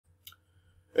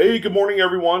Hey, good morning,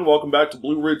 everyone. Welcome back to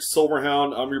Blue Ridge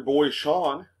Silverhound. I'm your boy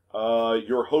Sean,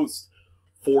 your host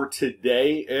for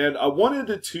today, and I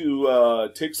wanted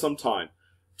to take some time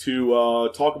to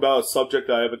talk about a subject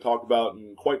I haven't talked about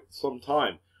in quite some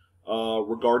time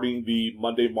regarding the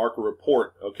Monday market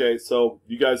report. Okay, so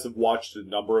you guys have watched a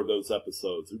number of those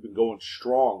episodes. We've been going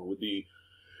strong with the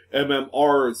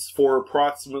MMRs for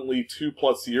approximately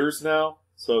 2+ years now.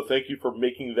 So thank you for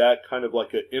making that kind of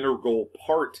like an integral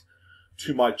part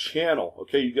to my channel.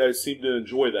 Okay, you guys seem to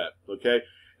enjoy that. Okay,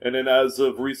 and then as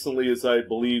of recently, as I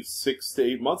believe 6 to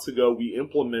 8 months ago, we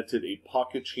implemented a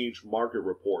pocket change market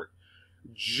report.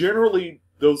 Generally,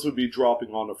 those would be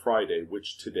dropping on a Friday,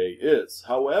 which today is.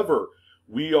 However,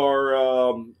 we are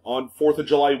on 4th of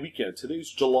July weekend. Today's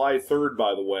July 3rd,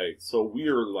 by the way. So we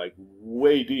are like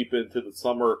way deep into the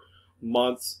summer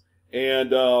months.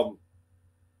 And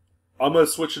I'm going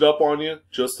to switch it up on you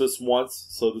just this once.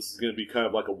 So this is going to be kind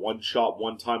of like a one-shot,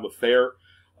 one-time affair.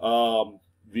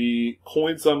 The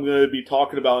coins I'm going to be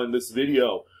talking about in this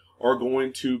video are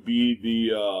going to be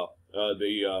the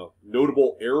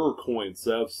notable error coins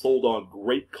that have sold on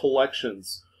great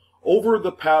collections over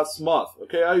the past month.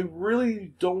 Okay, I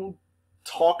really don't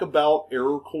talk about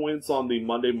error coins on the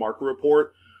Monday market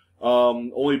report,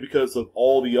 only because of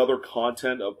all the other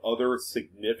content of other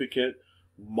significant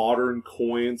modern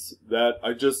coins that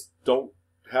I just don't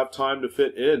have time to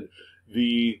fit in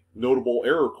the notable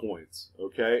error coins.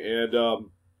 Okay, and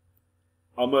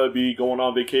I'm going to be going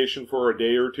on vacation for a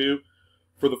day or two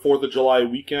for the 4th of July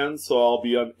weekend, so I'll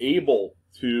be unable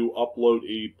to upload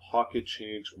a pocket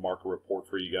change market report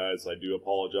for you guys. I do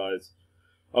apologize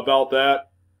about that.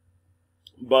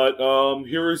 But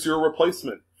here is your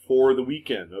replacement for the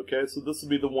weekend. Okay, so this will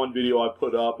be the one video I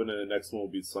put up, and then the next one will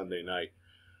be Sunday night.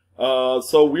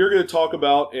 So we're going to talk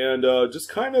about and just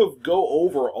kind of go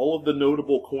over all of the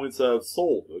notable coins that have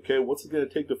sold. Okay, what's it going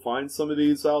to take to find some of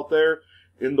these out there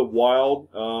in the wild?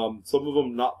 Some of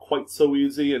them not quite so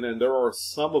easy, and then there are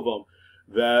some of them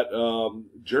that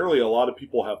generally a lot of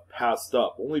people have passed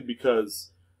up, only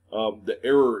because the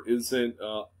error isn't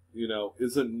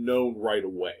isn't known right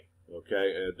away.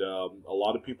 Okay, and a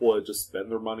lot of people that just spend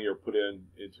their money or put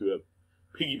into a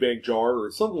piggy bank jar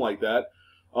or something like that.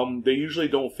 They usually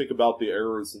don't think about the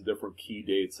errors and different key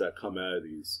dates that come out of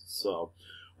these. So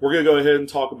we're going to go ahead and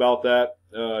talk about that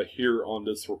here on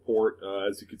this report.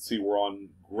 As you can see, we're on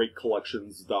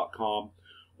greatcollections.com,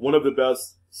 one of the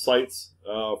best sites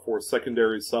for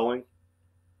secondary selling.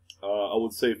 I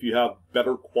would say if you have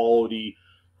better quality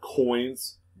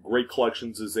coins, Great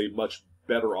Collections is a much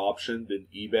better option than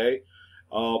eBay.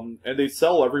 And they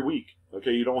sell every week.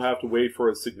 Okay, you don't have to wait for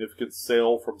a significant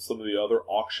sale from some of the other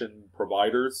auction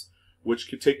providers, which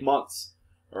could take months.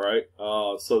 All right,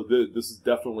 so this is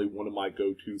definitely one of my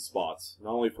go-to spots,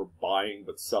 not only for buying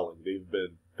but selling. They've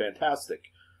been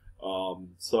fantastic.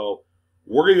 So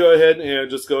we're gonna go ahead and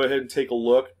just go ahead and take a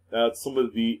look at some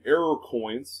of the error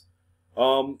coins.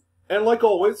 And like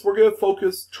always, we're gonna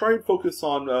try and focus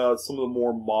on some of the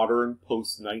more modern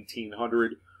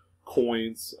post-1900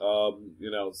 coins.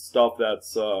 Stuff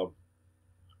that's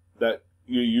that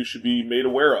you should be made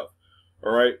aware of.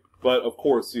 All right, but of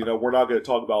course, we're not going to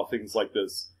talk about things like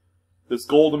this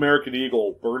gold American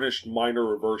Eagle burnished minor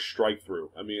reverse strike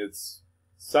through. I mean, it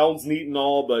sounds neat and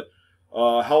all, but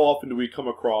how often do we come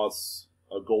across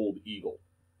a gold eagle,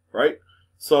 right?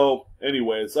 So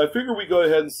anyways, I figure we go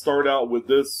ahead and start out with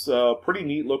this pretty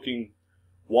neat looking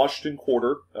Washington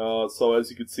quarter. So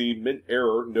as you can see, mint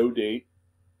error, no date.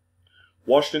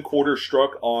 Washington quarter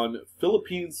struck on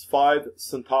Philippines 5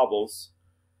 centavos.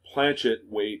 Planchet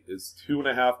weight is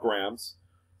 2.5 grams.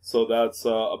 So that's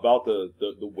about the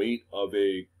weight of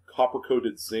a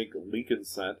copper-coated zinc Lincoln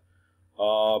cent.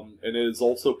 And it is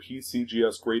also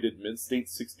PCGS graded Mint State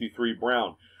 63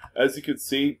 brown. As you can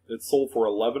see, it sold for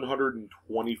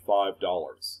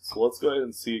 $1,125. So let's go ahead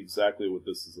and see exactly what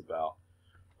this is about.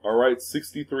 Alright,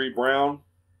 63 brown.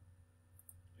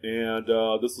 And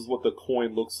this is what the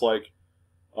coin looks like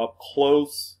up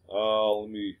close. Let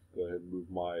me go ahead and move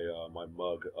my my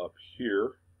mug up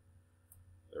here.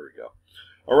 There we go.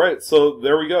 All right, so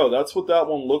there we go. That's what that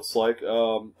one looks like.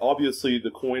 Obviously,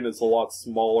 the coin is a lot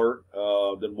smaller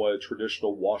than what a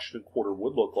traditional Washington quarter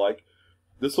would look like.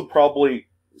 This would probably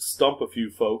stump a few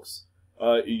folks.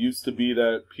 It used to be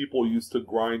that people used to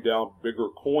grind down bigger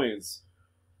coins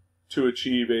to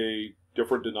achieve a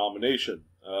different denomination.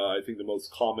 I think the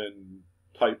most common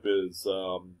type is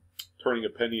turning a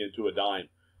penny into a dime,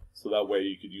 so that way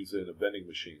you could use it in a vending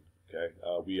machine. Okay,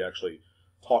 we actually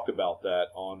talked about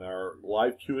that on our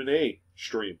live Q&A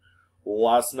stream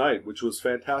last night, which was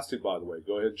fantastic, by the way.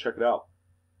 Go ahead and check it out.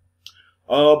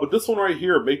 But this one right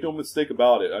here, make no mistake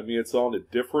about it. I mean, it's on a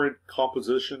different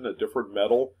composition, a different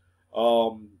metal.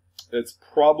 It's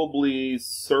probably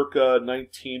circa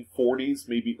 1940s,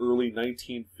 maybe early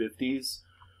 1950s,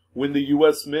 when the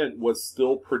U.S. Mint was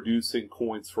still producing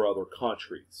coins for other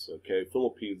countries. Okay,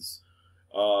 Philippines,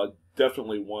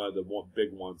 definitely one of the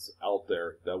big ones out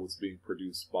there that was being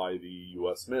produced by the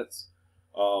U.S. Mints.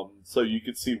 So you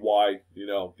can see why, you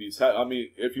know, these. I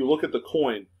mean, if you look at the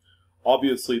coin,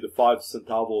 obviously the 5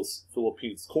 centavos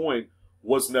Philippines coin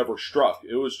was never struck.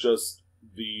 It was just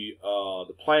the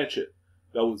planchet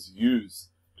that was used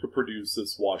to produce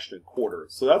this Washington quarter.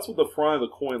 So that's what the front of the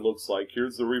coin looks like.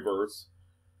 Here's the reverse.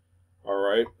 All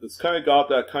right, it's kind of got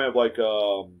that kind of like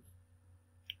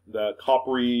that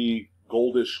coppery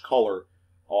goldish color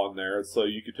on there, so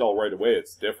you can tell right away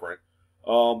it's different.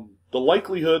 The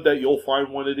likelihood that you'll find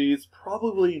one of these,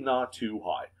 probably not too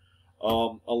high,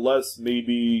 unless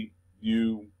maybe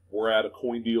you were at a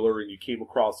coin dealer and you came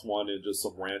across one in just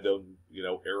some random, you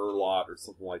know, error lot or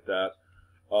something like that.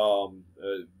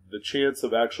 The chance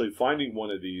of actually finding one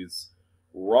of these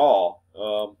raw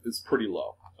is pretty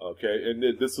low. Okay, and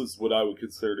this is what I would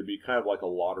consider to be kind of like a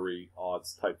lottery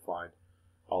odds type find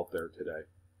out there today.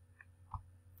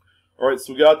 All right,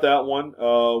 so we got that one.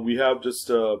 We have just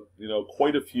you know,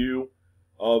 quite a few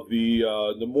of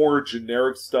the more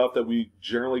generic stuff that we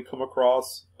generally come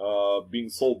across being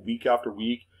sold week after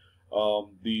week.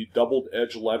 The doubled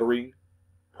edge lettering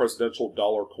presidential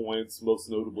dollar coins,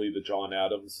 most notably the John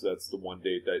Adams. That's the one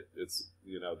date that it's,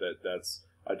 you know, that's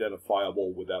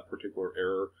identifiable with that particular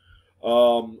error.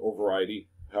 Or variety,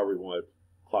 however you want to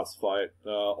classify it.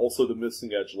 Also the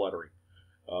missing edge lettering.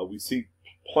 We see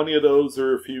plenty of those. There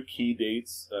are a few key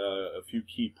dates, a few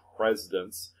key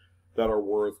presidents that are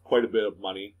worth quite a bit of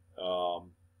money.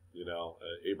 You know,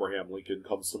 Abraham Lincoln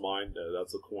comes to mind.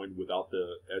 That's a coin without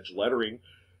the edge lettering.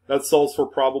 That sells for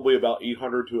probably about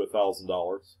 $800 to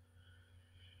 $1,000.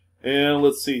 And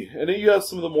let's see. And then you have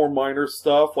some of the more minor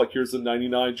stuff, like here's the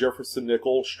 99 Jefferson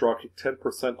nickel, struck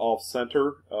 10% off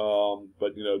center.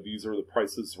 But, you know, these are the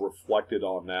prices reflected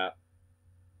on that.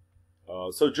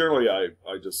 So generally, I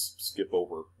just skip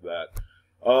over that.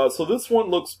 So this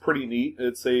one looks pretty neat.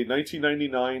 It's a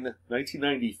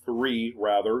 1993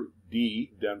 rather,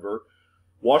 D, Denver,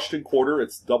 Washington quarter.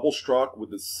 It's double struck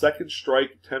with the second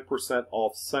strike 10%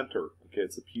 off center. Okay,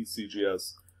 it's a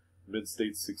PCGS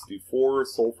Mid-State 64,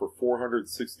 sold for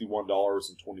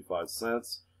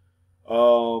 $461.25.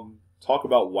 Talk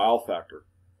about wow factor.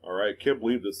 All right, can't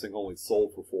believe this thing only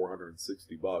sold for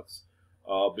 $460.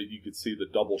 But you can see the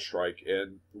double strike,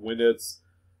 and when it's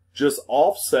just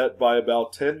offset by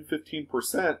about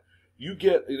 10-15%, you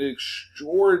get an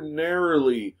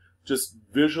extraordinarily just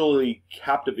visually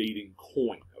captivating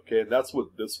coin. Okay, and that's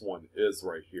what this one is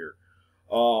right here.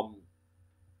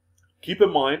 Keep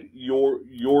in mind,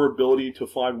 your ability to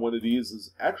find one of these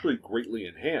is actually greatly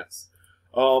enhanced.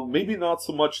 Maybe not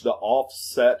so much the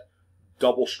offset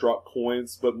double struck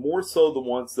coins, but more so the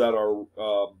ones that are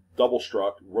double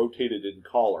struck, rotated in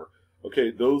collar.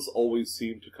 Okay, those always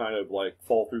seem to kind of like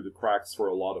fall through the cracks for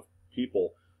a lot of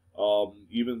people.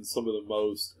 Even some of the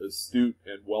most astute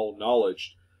and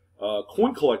well-knowledged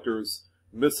coin collectors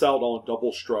miss out on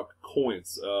double struck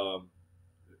coins.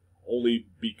 Only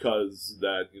because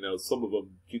that, you know, some of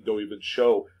them don't even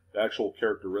show the actual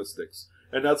characteristics.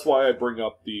 And that's why I bring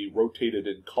up the rotated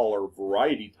in color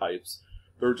variety types.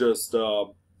 They're just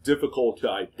difficult to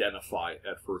identify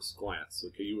at first glance.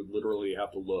 Okay, you would literally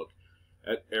have to look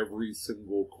at every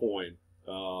single coin,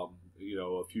 you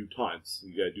know, a few times.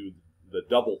 You gotta do the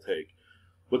double take.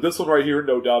 But this one right here,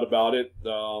 no doubt about it,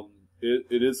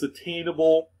 it is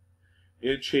attainable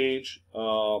in change.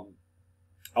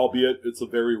 Albeit it's a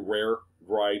very rare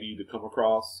variety to come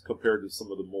across compared to some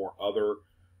of the more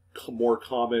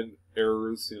common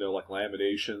errors, you know, like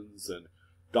laminations and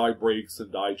die breaks and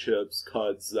die chips,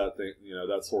 cuds, that thing, you know,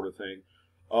 that sort of thing.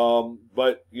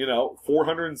 But, you know,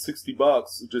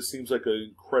 $460 just seems like an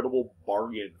incredible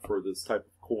bargain for this type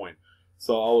of coin.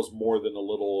 So I was more than a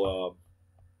little,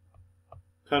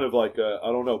 kind of like,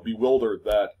 I don't know, bewildered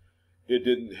that it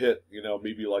didn't hit, you know,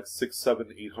 maybe like $600,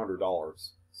 $700,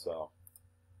 $800. So.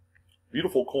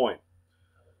 Beautiful coin.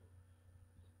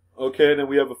 Okay, and then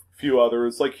we have a few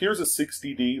others. Like here's a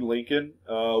 60D Lincoln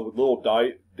with little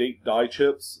date die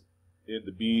chips in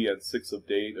the B and 6 of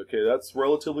date. Okay, that's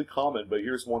relatively common, but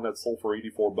here's one that sold for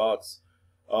 $84.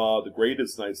 The grade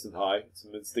is nice and high. It's a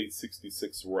Mid-State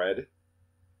 66 red. A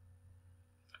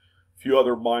few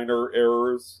other minor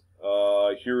errors.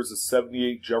 Here's a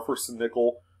 78 Jefferson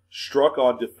nickel struck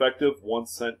on defective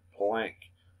 1-cent blank.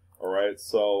 All right,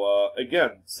 so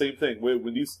again, same thing.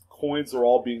 When these coins are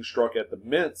all being struck at the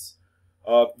mints,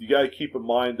 you got to keep in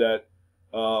mind that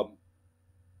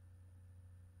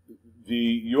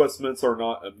the U.S. mints are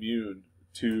not immune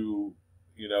to,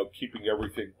 keeping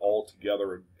everything all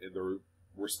together in their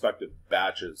respective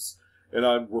batches. And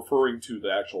I'm referring to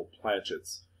the actual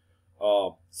planchets.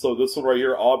 So this one right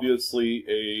here, obviously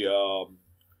a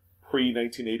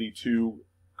pre-1982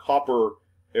 copper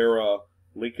era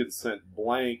Lincoln Cent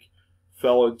blank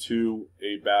fell into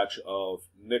a batch of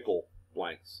nickel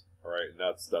blanks. All right, and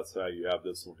that's how you have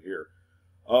this one here.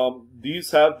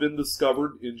 These have been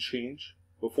discovered in change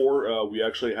before. We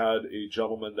actually had a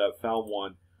gentleman that found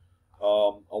one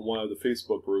on one of the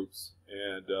Facebook groups,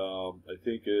 and I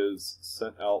think is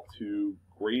sent out to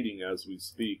grading as we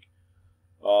speak.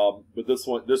 But this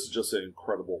is just an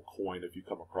incredible coin if you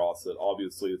come across it.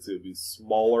 Obviously, it's going to be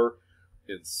smaller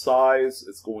in size.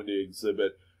 It's going to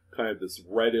exhibit kind of this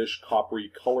reddish, coppery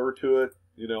color to it.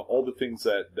 All the things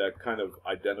that kind of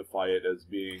identify it as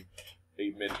being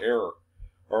a mint error.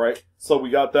 All right, so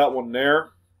we got that one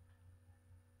there.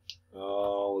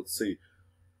 Let's see.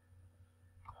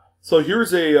 So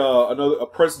here's a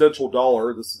presidential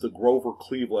dollar. This is the Grover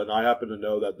Cleveland. I happen to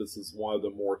know that this is one of the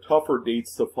more tougher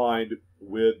dates to find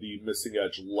with the missing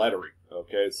edge lettering.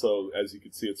 Okay, so as you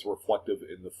can see, it's reflective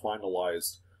in the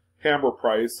finalized hammer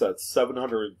price. That's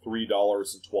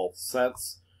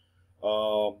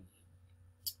 $703.12.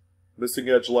 Missing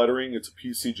edge lettering. It's a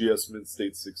PCGS Mint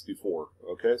State 64.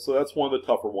 Okay, so that's one of the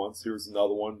tougher ones. Here's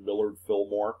another one, Millard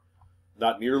Fillmore.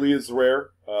 Not nearly as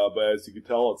rare, but as you can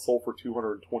tell, it sold for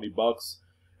 $220,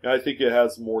 and I think it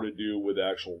has more to do with the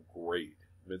actual grade.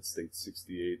 Mint State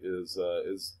 68 is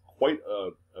quite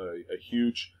a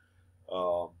huge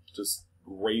just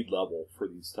grade level for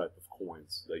these type of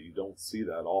coins that you don't see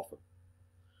that often.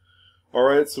 All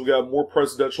right, so we got more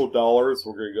presidential dollars.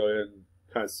 We're going to go ahead and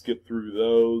kind of skip through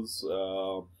those.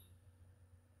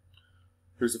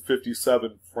 Here's a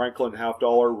 57 Franklin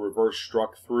half-dollar reverse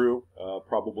struck through,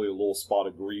 probably a little spot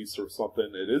of grease or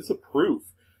something. It is a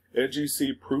proof.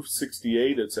 NGC proof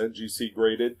 68. It's NGC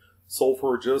graded. Sold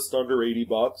for just under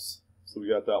 $80. So we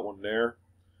got that one there.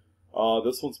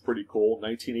 This one's pretty cool.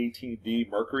 1918D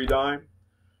Mercury dime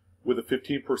with a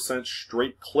 15%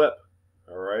 straight clip.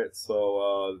 All right,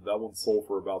 so that one sold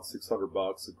for about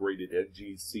 $600. A graded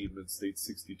NGC Mint State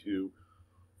 62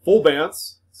 full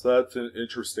bands. So that's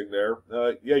interesting there.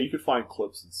 Yeah, you could find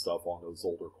clips and stuff on those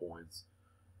older coins.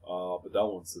 But that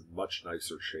one's in much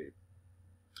nicer shape.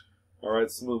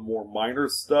 Alright, some of the more minor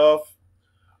stuff.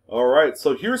 Alright,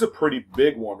 so here's a pretty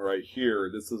big one right here.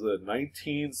 This is a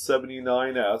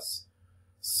 1979S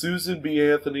Susan B.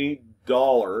 Anthony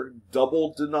dollar,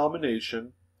 double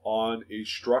denomination on a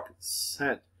struck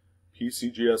cent.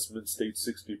 PCGS Mint State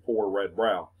 64 red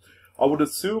brown. I would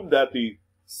assume that the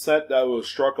cent that was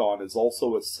struck on is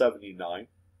also a 79.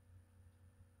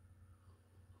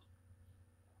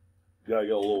 Gotta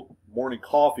get a little morning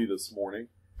coffee this morning.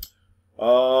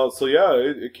 So yeah,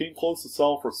 it came close to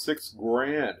selling for $6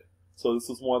 grand. So this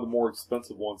is one of the more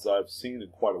expensive ones I've seen in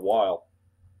quite a while.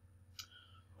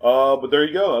 But there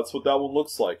you go. That's what that one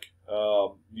looks like.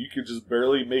 You can just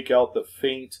barely make out the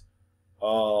faint,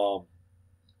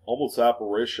 almost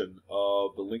apparition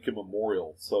of the Lincoln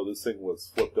Memorial. So this thing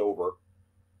was flipped over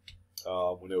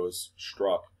when it was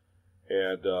struck,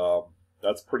 and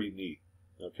that's pretty neat.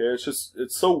 Okay,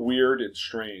 it's so weird and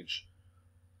strange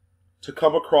to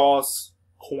come across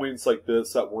coins like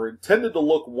this that were intended to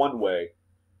look one way,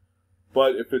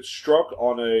 but if it's struck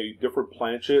on a different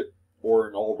planchet or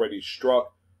an already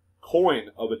struck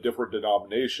coin of a different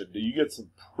denomination, you get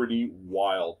some pretty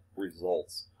wild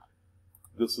results.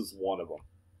 This is one of them.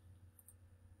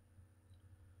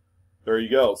 There you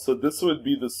go. So this would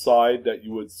be the side that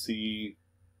you would see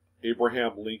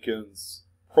Abraham Lincoln's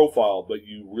profile, but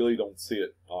you really don't see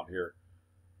it on here.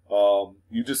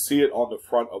 You just see it on the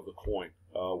front of the coin,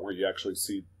 where you actually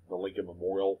see the Lincoln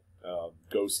Memorial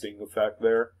ghosting effect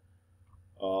there.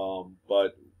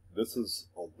 But this is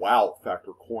a wow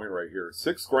factor coin right here.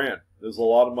 $6 grand. There's a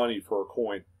lot of money for a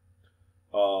coin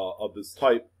of this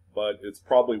type, but it's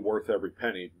probably worth every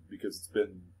penny because it's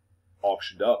been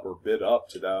auctioned up or bid up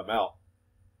to that amount.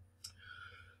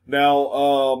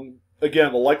 Now,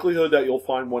 again, the likelihood that you'll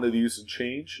find one of these and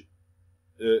change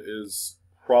is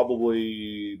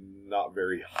probably not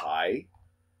very high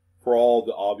for all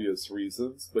the obvious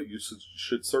reasons, but you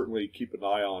should certainly keep an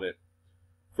eye on it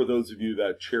for those of you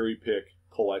that cherry pick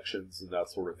collections and that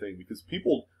sort of thing, because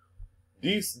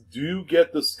these do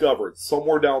get discovered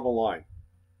somewhere down the line.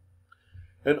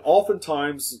 And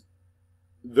oftentimes,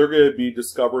 they're going to be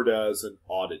discovered as an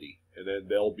oddity, and then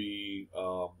they'll be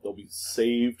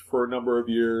saved for a number of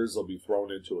years. They'll be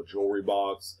thrown into a jewelry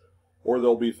box, or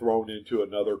they'll be thrown into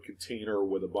another container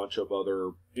with a bunch of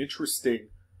other interesting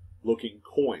looking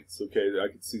coins. Okay, I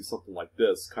can see something like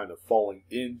this kind of falling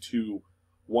into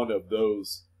one of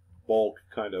those bulk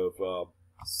kind of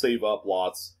save up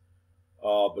lots.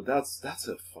 But that's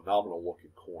a phenomenal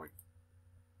looking coin.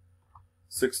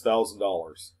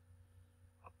 $6,000.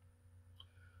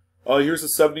 Here's a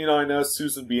 79S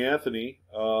Susan B. Anthony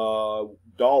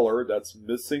dollar that's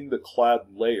missing the clad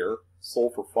layer.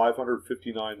 Sold for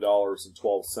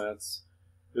 $559.12.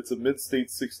 It's a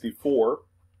Mid-State 64.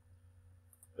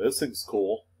 This thing's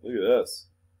cool. Look at this.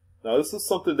 Now, this is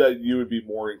something that you would be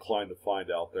more inclined to find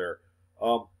out there.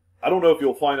 I don't know if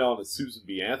you'll find out on a Susan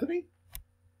B. Anthony.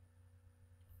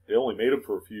 They only made them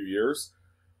for a few years.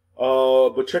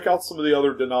 But check out some of the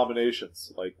other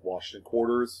denominations, like Washington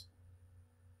quarters,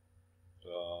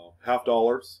 half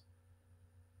dollars.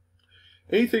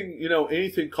 Anything,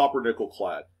 anything copper nickel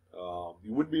clad.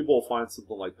 You wouldn't be able to find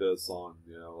something like this on,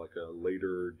 like a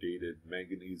later dated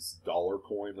manganese dollar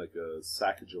coin, like a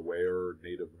Sacagawea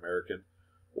Native American,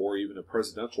 or even a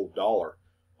presidential dollar.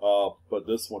 But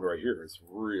this one right here is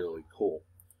really cool.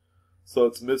 So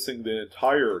it's missing the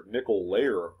entire nickel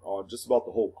layer on just about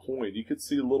the whole coin. You can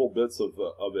see little bits of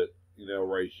it,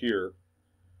 right here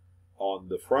on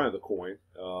the front of the coin,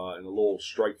 and the little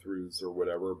strike throughs or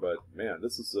whatever. But man,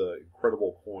 this is an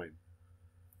incredible coin.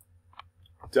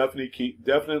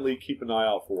 Definitely keep an eye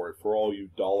out for it for all you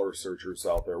dollar searchers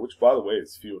out there, which, by the way,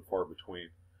 is few and far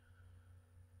between.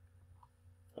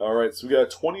 All right, so we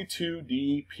got a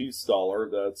 22D piece dollar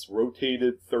that's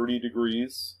rotated 30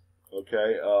 degrees.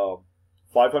 Okay,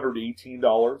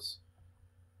 $518.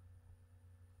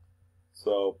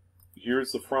 So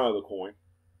here's the front of the coin.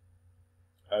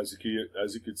 As you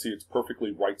can see, it's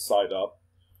perfectly right side up,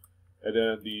 and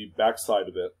then the back side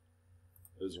of it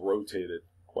is rotated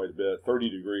quite a bit, 30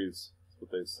 degrees. That's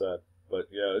what they said. But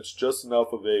yeah, it's just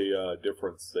enough of a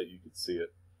difference that you can see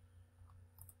it.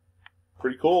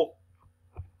 Pretty cool.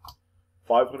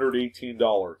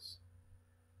 $518.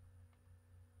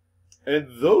 And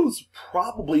those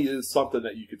probably is something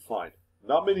that you could find.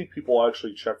 Not many people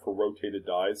actually check for rotated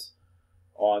dies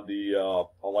on the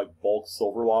on like bulk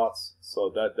silver lots, so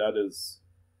that is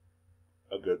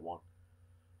a good one.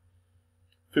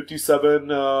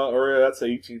 57, or that's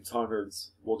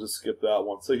 1800s. We'll just skip that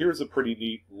one. So here's a pretty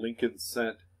neat Lincoln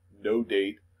cent, no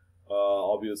date.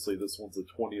 Obviously, this one's a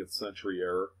 20th century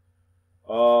error.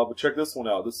 But check this one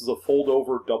out. This is a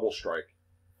fold-over double strike.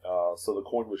 So the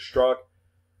coin was struck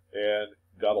and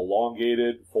got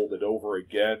elongated, folded over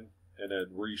again, and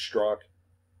then restruck.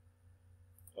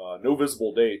 No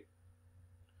visible date,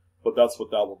 but that's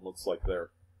what that one looks like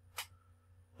there.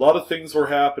 A lot of things were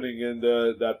happening in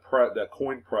that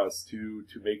coin press to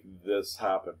make this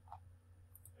happen,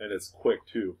 and it's quick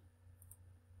too.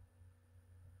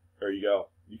 There you go.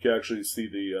 You can actually see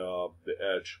the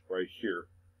edge right here,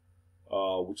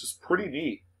 which is pretty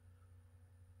neat.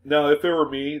 Now, if it were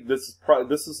me, this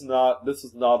is not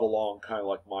along kind of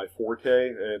like my forte,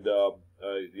 and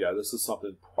yeah, this is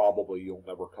something probably you'll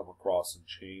never come across and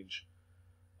change.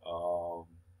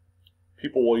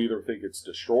 People will either think it's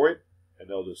destroyed and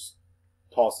they'll just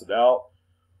toss it out,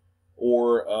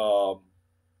 or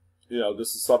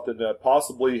this is something that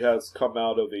possibly has come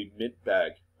out of a mint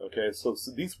bag. Okay, so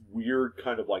these weird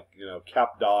kind of like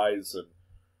cap dies and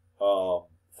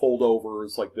fold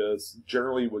overs like this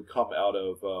generally would come out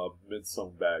of mint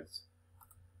sewn bags.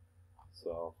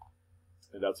 So,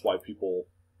 and that's why people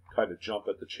kind of jump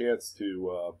at the chance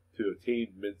to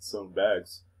obtain mint sewn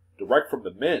bags direct from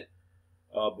the mint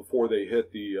before they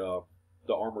hit the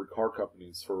armored car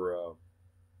companies for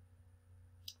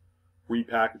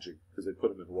repackaging, because they put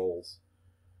them in rolls.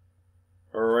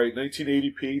 All right,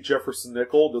 1980p Jefferson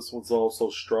nickel. This one's also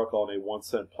struck on a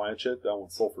 1-cent planchet. That one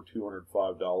sold for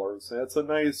 $205. That's a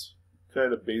nice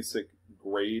kind of basic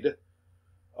grade.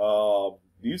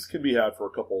 These can be had for a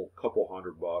couple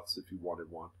 $100 if you wanted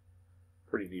one.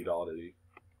 Pretty neat oddity.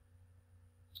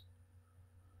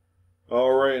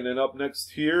 All right, and then up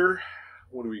next here,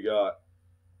 what do we got?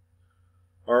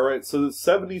 All right, so the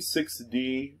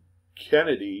 76D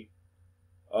Kennedy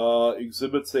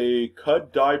exhibits a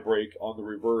cut die break on the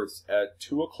reverse at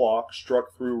 2 o'clock,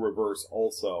 struck through reverse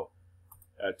also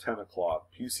at 10 o'clock.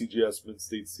 PCGS Mint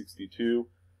State 62.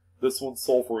 This one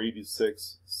sold for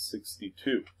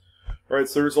 $86.62. All right,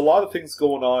 so there's a lot of things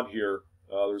going on here.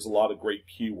 There's a lot of great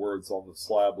keywords on the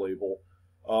slab label.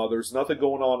 There's nothing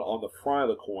going on the front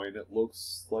of the coin. It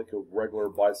looks like a regular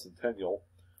bicentennial.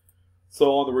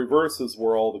 So on the reverse is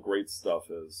where all the great stuff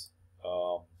is.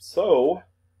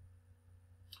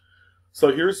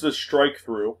 So here's the strike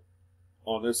through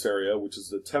on this area, which is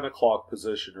the 10 o'clock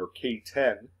position, or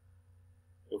K10.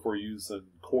 if we're using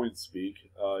coin speak.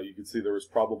 You can see there was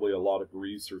probably a lot of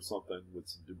grease or something with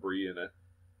some debris in it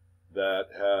that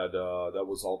had that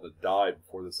was on the die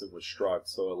before this thing was struck,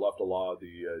 so it left a lot of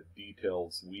the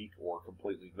details weak or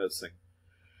completely missing.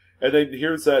 And then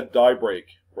here's that die break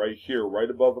right here, right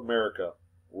above America.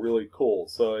 Really cool.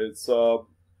 So it's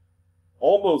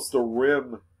almost a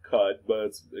rim cut, but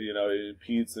it's, you know, it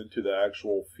impedes into the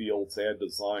actual fields and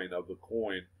design of the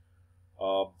coin.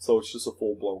 So it's just a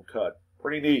full-blown cut.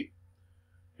 Pretty neat.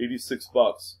 86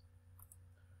 bucks.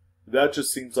 That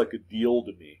just seems like a deal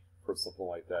to me for something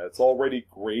like that. It's already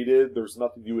graded. There's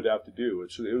nothing you would have to do.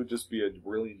 It would just be a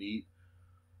really neat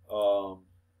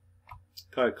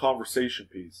kind of conversation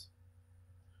piece.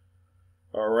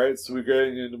 Alright, so we're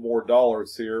getting into more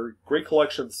dollars here. Great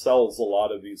Collection sells a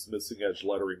lot of these missing edge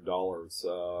lettering dollars.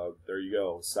 There you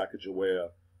go, Sacagawea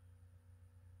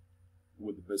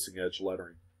with the missing edge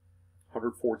lettering.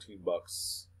 114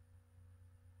 bucks.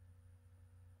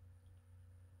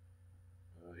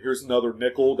 Here's another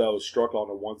nickel that was struck on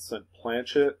a 1-cent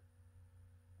planchet.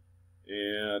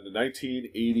 And the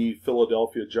 1980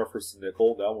 Philadelphia Jefferson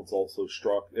nickel, that one's also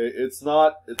struck. It's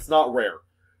not rare.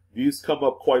 These come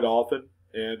up quite often,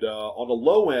 and on the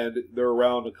low end, they're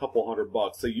around a couple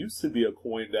 $100. They used to be a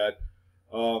coin that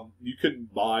you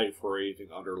couldn't buy for anything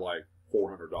under like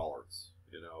 $400.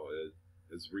 You know,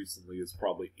 as recently as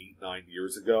probably 8-9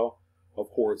 years ago. Of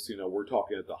course, you know, we're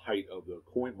talking at the height of the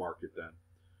coin market then,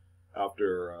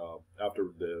 after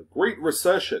the Great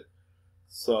Recession.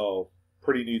 So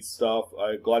pretty neat stuff.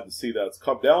 I'm glad to see that it's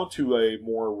come down to a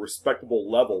more respectable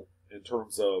level in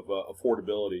terms of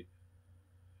affordability.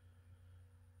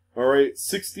 All right,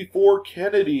 64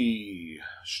 Kennedy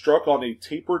struck on a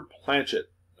tapered planchet.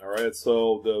 All right,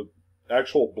 so the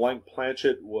actual blank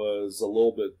planchet was a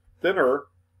little bit thinner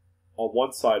on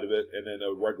one side of it, and then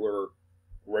a regular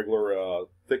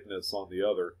thickness on the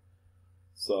other.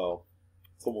 So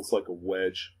it's almost like a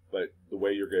wedge, but the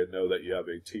way you're going to know that you have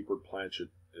a tapered planchet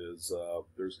is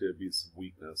there's going to be some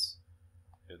weakness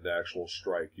in the actual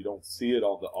strike. You don't see it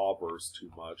on the obverse too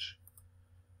much.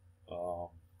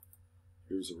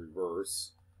 Here's a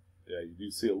reverse. Yeah, you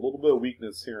do see a little bit of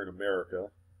weakness here in America.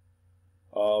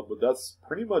 But that's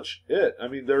pretty much it. I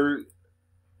mean,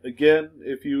 again,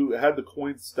 if you had the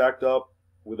coins stacked up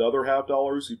with other half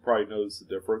dollars, you'd probably notice the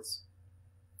difference.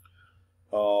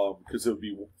 Because it would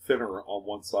be thinner on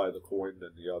one side of the coin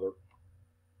than the other.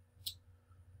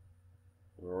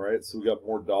 Alright, so we got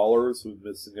more dollars with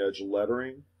missing edge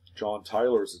lettering. John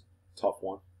Tyler's a tough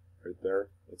one right there.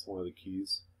 That's one of the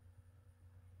keys.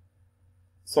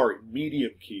 Sorry,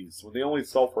 medium keys. When they only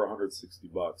sell for 160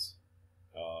 bucks,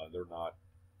 they're not,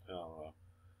 I don't know,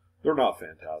 they're not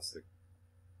fantastic.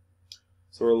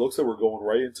 So it looks like we're going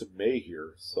right into May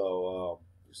here. So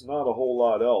there's not a whole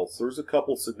lot else. There's a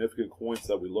couple significant coins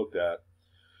that we looked at.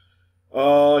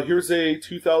 Here's a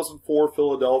 2004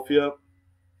 Philadelphia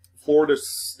Florida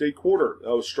State Quarter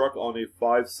that was struck on a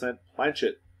 5-cent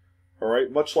planchet. All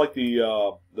right, much like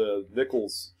the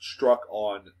nickels struck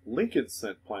on Lincoln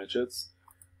cent planchets,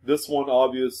 this one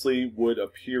obviously would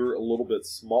appear a little bit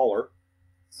smaller.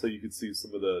 So you can see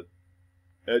some of the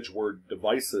edgeward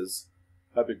devices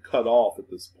have been cut off at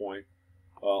this point.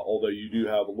 Although you do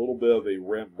have a little bit of a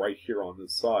rim right here on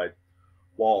this side,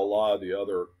 while a lot of the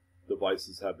other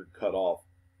devices have been cut off.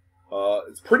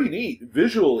 It's pretty neat.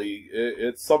 Visually,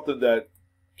 it's something that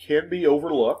can be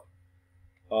overlooked.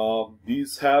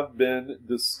 These have been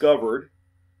discovered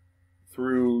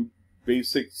through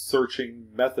basic searching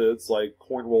methods like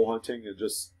coin roll hunting and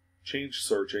just change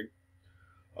searching.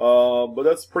 But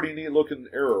that's a pretty neat looking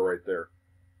arrow right there.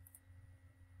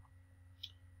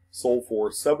 Sold for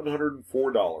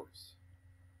 $704.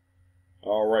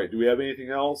 Alright, do we have anything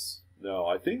else? No,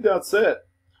 I think that's it.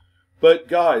 But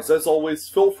guys, as always,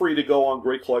 feel free to go on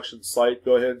Great Collection's site.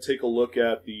 Go ahead and take a look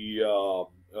at the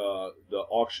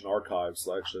auction archives.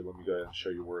 Actually, let me go ahead and show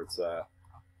you where it's at.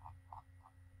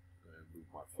 And move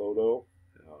my photo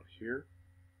out here.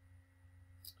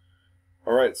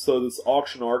 Alright, so this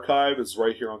auction archive is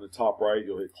right here on the top right.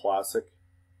 You'll hit Classic.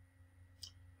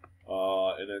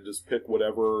 And then just pick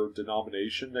whatever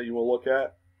denomination that you will look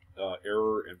at.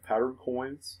 Error and pattern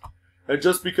coins. And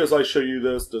just because I show you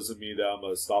this doesn't mean that I'm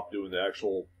going to stop doing the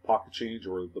actual pocket change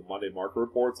or the Monday market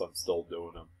reports. I'm still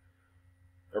doing them.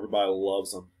 Everybody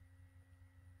loves them.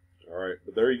 Alright,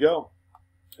 but there you go.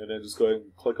 And then just go ahead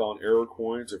and click on error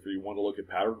coins. If you want to look at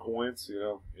pattern coins, you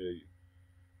know,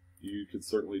 you can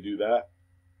certainly do that.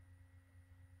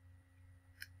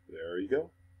 There you go.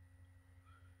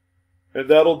 And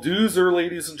that'll do, sir,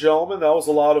 ladies and gentlemen. That was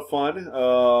a lot of fun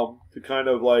to kind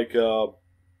of like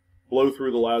blow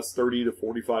through the last 30 to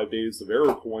 45 days of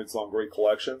error points on great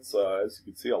collections. As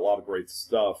you can see, a lot of great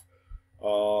stuff.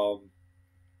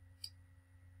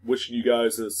 Wishing you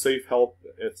guys a safe,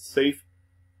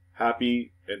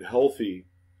 happy, and healthy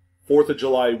 4th of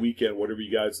July weekend, whatever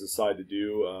you guys decide to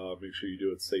do. Make sure you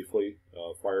do it safely.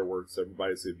 Fireworks,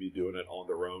 everybody's going to be doing it on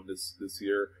their own this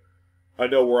year. I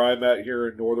know where I'm at here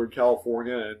in Northern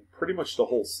California, and pretty much the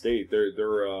whole state, they're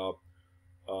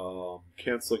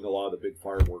canceling a lot of the big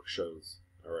fireworks shows,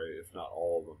 all right, if not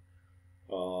all of them.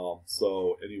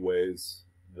 So anyways,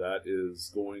 that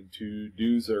is going to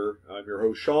doozer. I'm your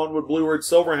host, Sean, with Blue Ridge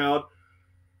Silverhound.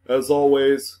 As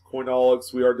always,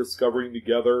 Coinaholics, we are discovering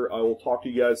together. I will talk to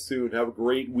you guys soon. Have a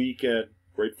great weekend,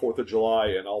 great 4th of July,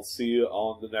 and I'll see you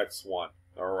on the next one.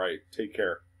 All right, take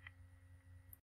care.